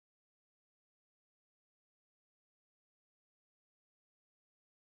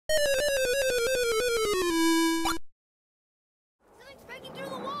Something's breaking through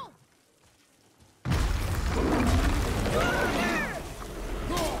the wall.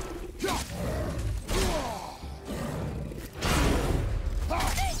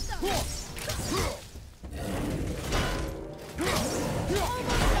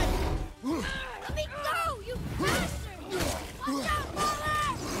 Let me go, you bastard! Watch out, Father!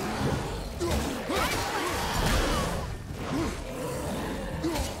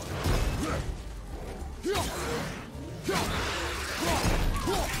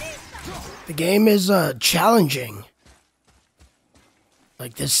 The game is challenging.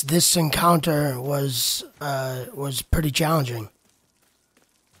 Like this encounter was pretty challenging.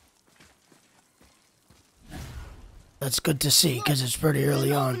 That's good to see because it's pretty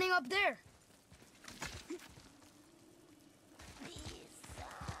early on. Opening up there.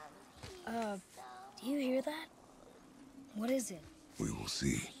 Do you hear that? What is it? We will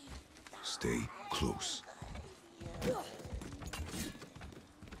see. Stay close.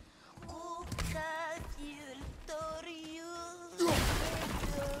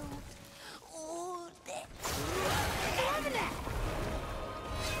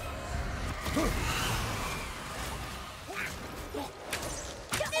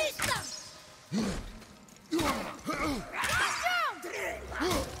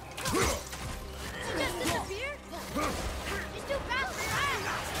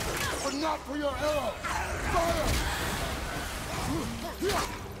 But not for your arrow! Fire!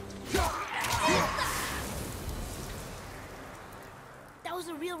 That was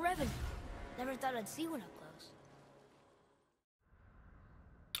a real revenant. Never thought I'd see one up close.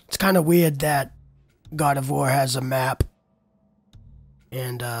 It's kind of weird that God of War has a map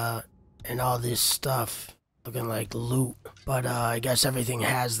and all this stuff looking like loot, but I guess everything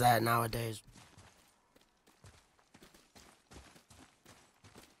has that nowadays.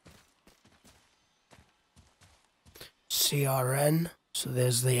 CRN, so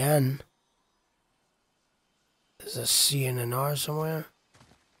there's the N. There's a C and an R somewhere.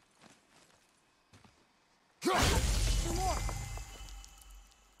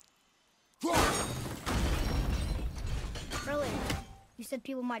 Brilliant. You said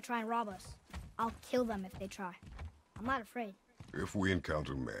people might try and rob us. I'll kill them if they try. I'm not afraid. If we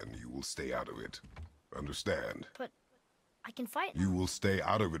encounter men, you will stay out of it. Understand? But I can fight. You will stay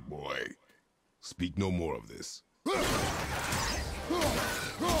out of it, boy. Speak no more of this.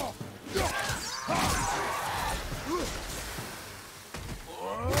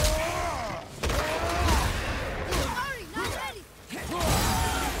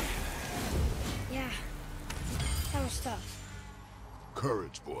 Yeah, that was tough.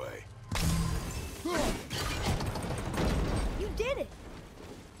 Courage, boy. You did it!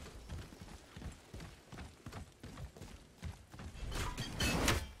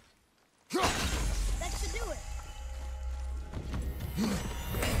 That should do it.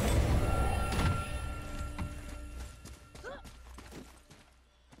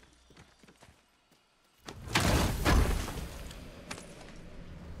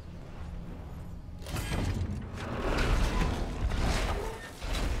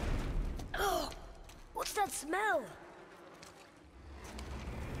 Oh, what's that smell?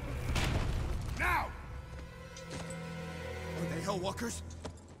 Now! Are they Hellwalkers?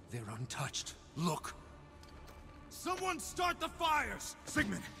 They're untouched. Look! Someone start the fires!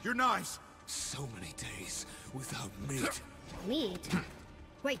 Sigmund, your knives! So many days without meat. Meat?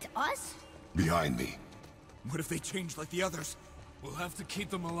 Wait, us? Behind me. What if they change like the others? We'll have to keep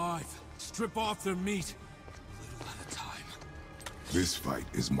them alive. Strip off their meat. A little at a time. This fight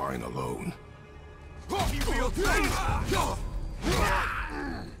is mine alone. Feel things!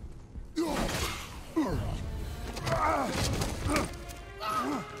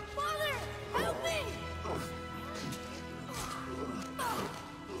 Father, help me!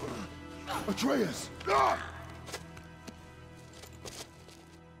 Atreus!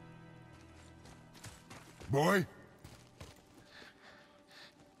 Boy?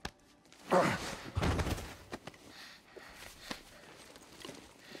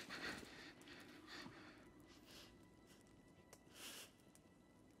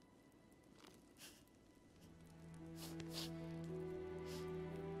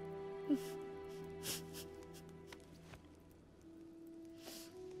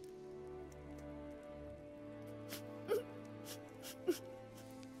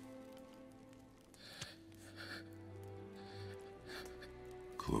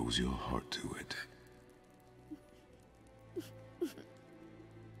 Close your heart to it.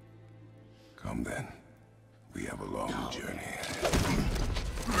 Come then. We have a long journey ahead.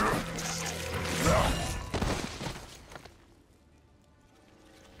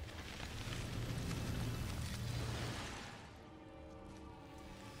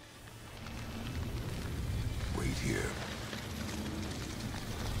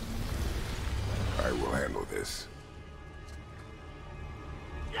 I will handle this.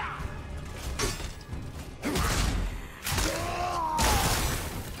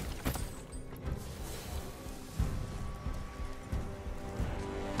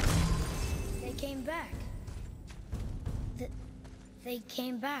 They came back. They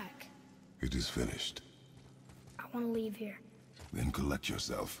came back. It is finished. I want to leave here. Then collect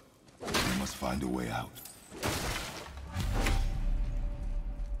yourself. You must find a way out.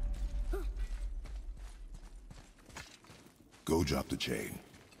 Go drop the chain.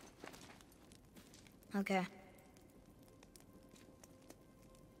 Okay.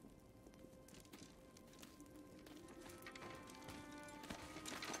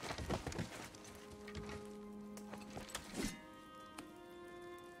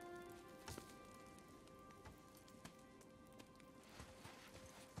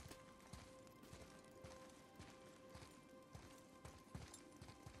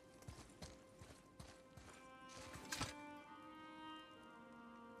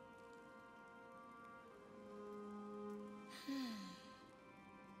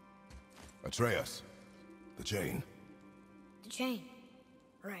 Atreus, the chain. The chain.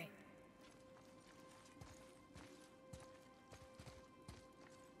 Right.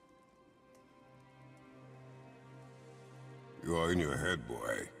 You are in your head,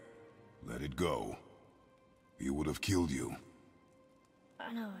 boy. Let it go. He would have killed you.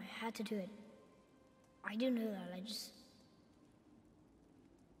 I know, I had to do it. I do know that, I just...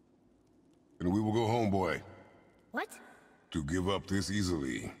 And we will go home, boy. What? To give up this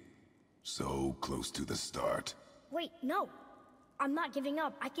easily. So close to the start. Wait, no. I'm not giving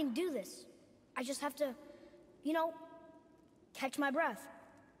up. I can do this. I just have to, you know, catch my breath.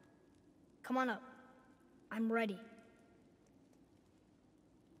 Come on up. I'm ready.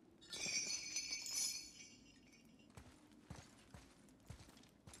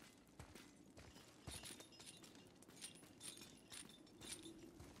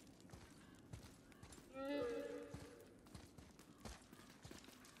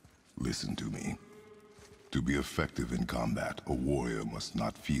 Listen to me. To be effective in combat, a warrior must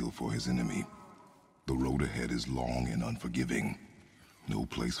not feel for his enemy. The road ahead is long and unforgiving. No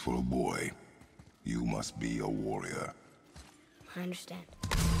place for a boy. You must be a warrior. I understand.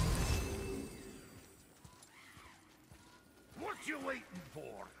 What you waiting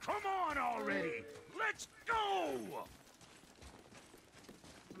for? Come on already! Let's go!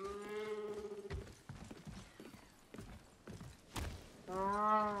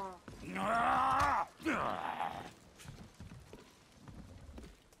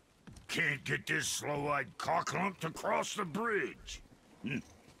 Can't get this slow-eyed cocklump to cross the bridge.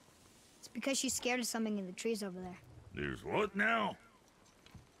 It's because she's scared of something in the trees over there. There's what now?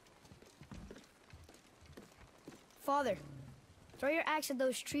 Father, throw your axe at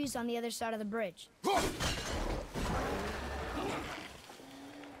those trees on the other side of the bridge.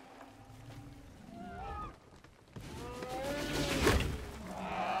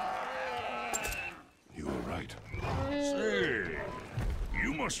 You were right. Say,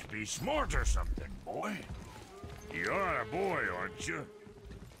 you must be smart or something, boy. You are a boy, aren't you?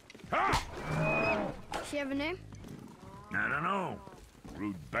 Ha! She have a name? I don't know.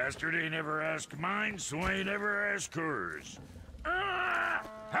 Rude bastard ain't ever asked mine, so ain't ever asked hers. Ah!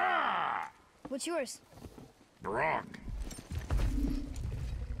 Ha! What's yours? Brok.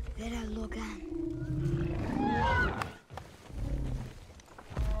 Vera Logan.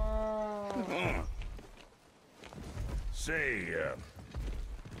 Say,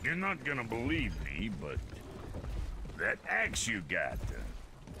 you're not gonna believe me, but that axe you got,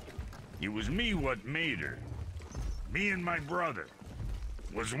 it was me what made her. Me and my brother.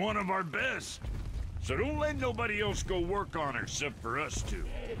 Was one of our best. So don't let nobody else go work on her except for us two.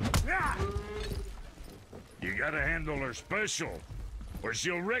 Ah! You gotta handle her special, or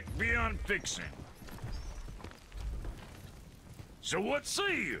she'll wreck beyond fixing. So what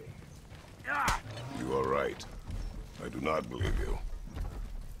say you? Ah! You are right. I do not believe you.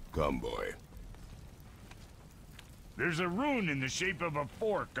 Come, boy. There's a rune in the shape of a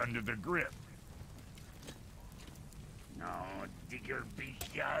fork under the grip. No, digger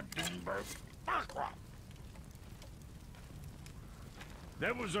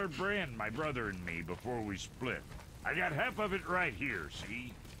That was our brand, my brother and me, before we split. I got half of it right here,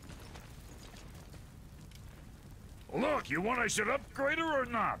 see? Look, you want I should upgrade her or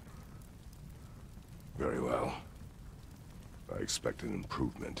not? Very well. I expect an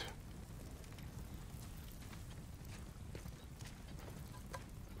improvement.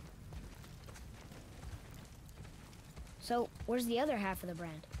 So, where's the other half of the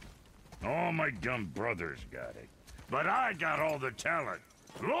brand? All my dumb brothers got it. But I got all the talent.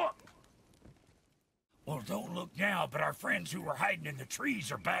 Look! Well, don't look now, but our friends who were hiding in the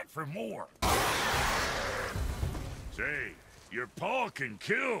trees are back for more. Say, your paw can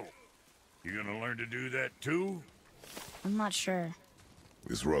kill. You gonna learn to do that too? I'm not sure.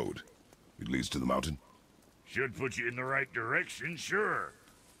 This road, it leads to the mountain? Should put you in the right direction, sure.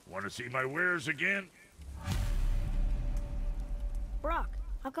 Want to see my wares again? Brok,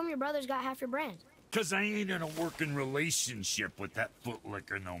 how come your brother's got half your brand? 'Cause I ain't in a working relationship with that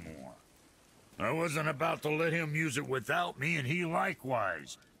footlicker no more. I wasn't about to let him use it without me, and he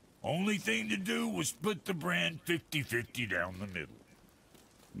likewise. Only thing to do was split the brand 50-50 down the middle.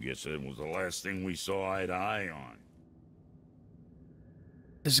 Guess that was the last thing we saw eye to eye on.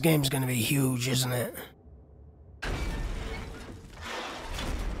 This game's gonna be huge, isn't it?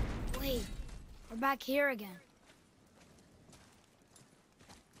 Wait, we're back here again.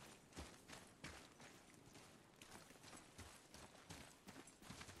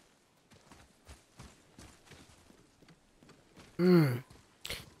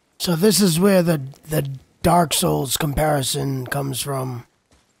 So this is where the Dark Souls comparison comes from.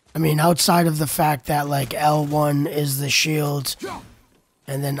 I mean, outside of the fact that, like, L1 is the shield,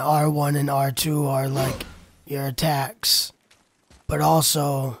 and then R1 and R2 are, like, your attacks. But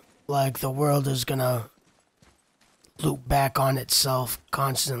also, like, the world is gonna loop back on itself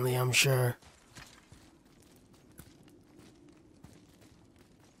constantly, I'm sure.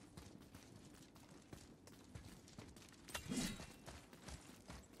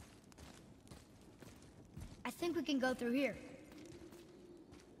 I think we can go through here.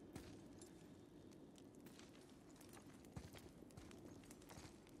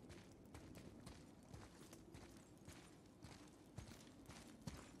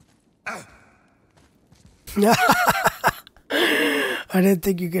 I didn't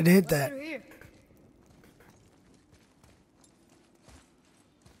think you could hit that. Through here.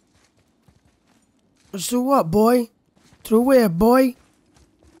 Through what, boy? Through where, boy?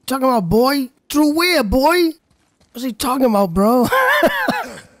 Talking about, boy? Through where, boy? What's he talking about, bro?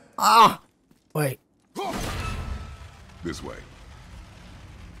 Ah! Wait. This way.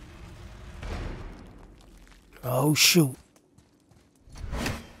 Oh, shoot.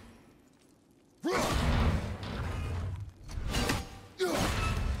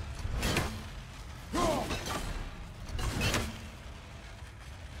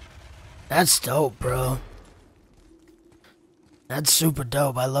 That's dope, bro. That's super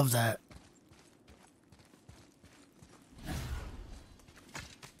dope. I love that.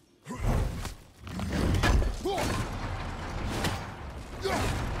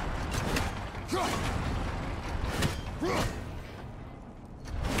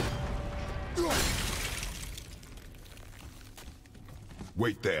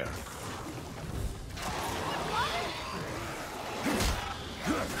 Wait there.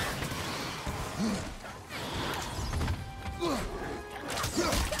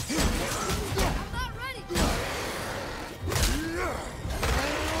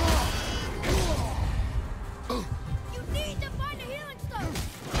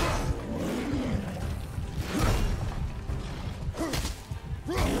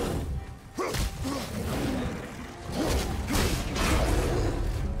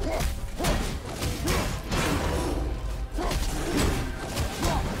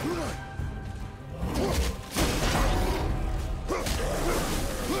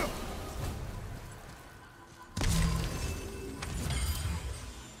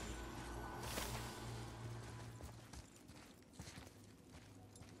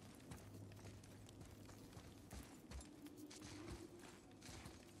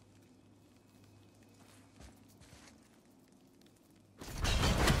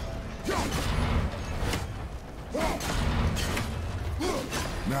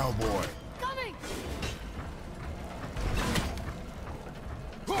 Now, boy. Coming!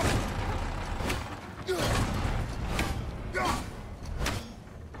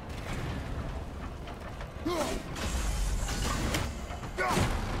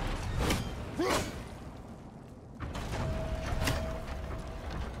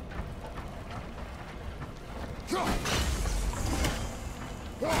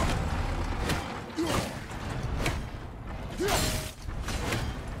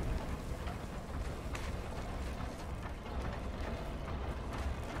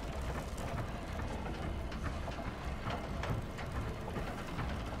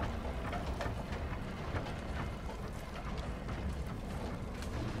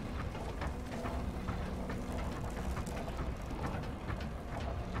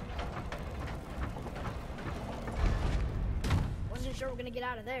 Wasn't sure we're gonna get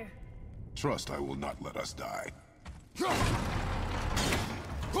out of there. Trust I will not let us die.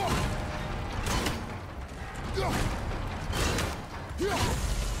 Yeah.